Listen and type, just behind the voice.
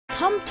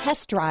Come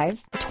test drive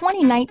the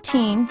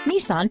 2019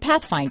 Nissan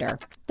Pathfinder.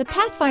 The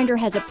Pathfinder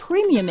has a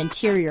premium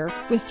interior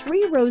with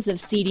 3 rows of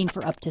seating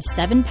for up to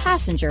 7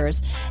 passengers,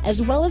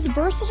 as well as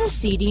versatile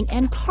seating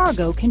and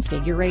cargo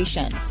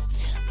configurations.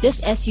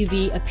 This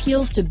SUV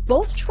appeals to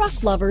both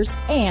truck lovers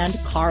and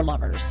car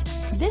lovers.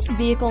 This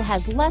vehicle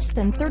has less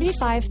than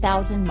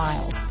 35,000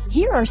 miles.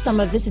 Here are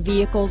some of this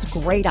vehicle's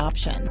great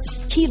options: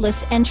 keyless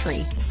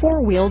entry,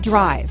 4-wheel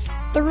drive,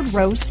 3rd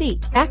row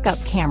seat, backup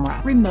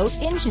camera, remote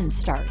engine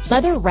start,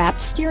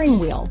 leather-wrapped steering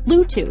wheel,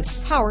 Bluetooth,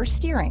 power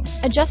steering,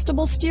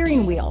 adjustable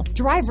steering wheel,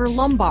 driver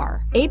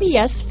lumbar,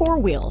 ABS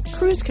 4-wheel,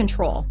 cruise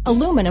control,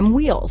 aluminum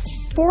wheels,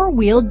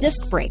 4-wheel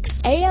disc brakes,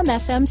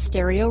 AM/FM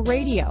stereo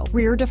radio,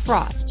 rear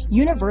defrost,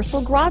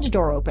 universal garage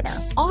door opener,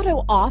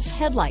 auto-off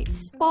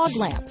headlights, fog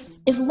lamps.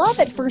 Is love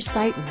at first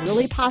sight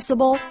really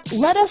possible?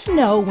 Let us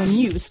know when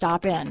you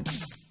stop in.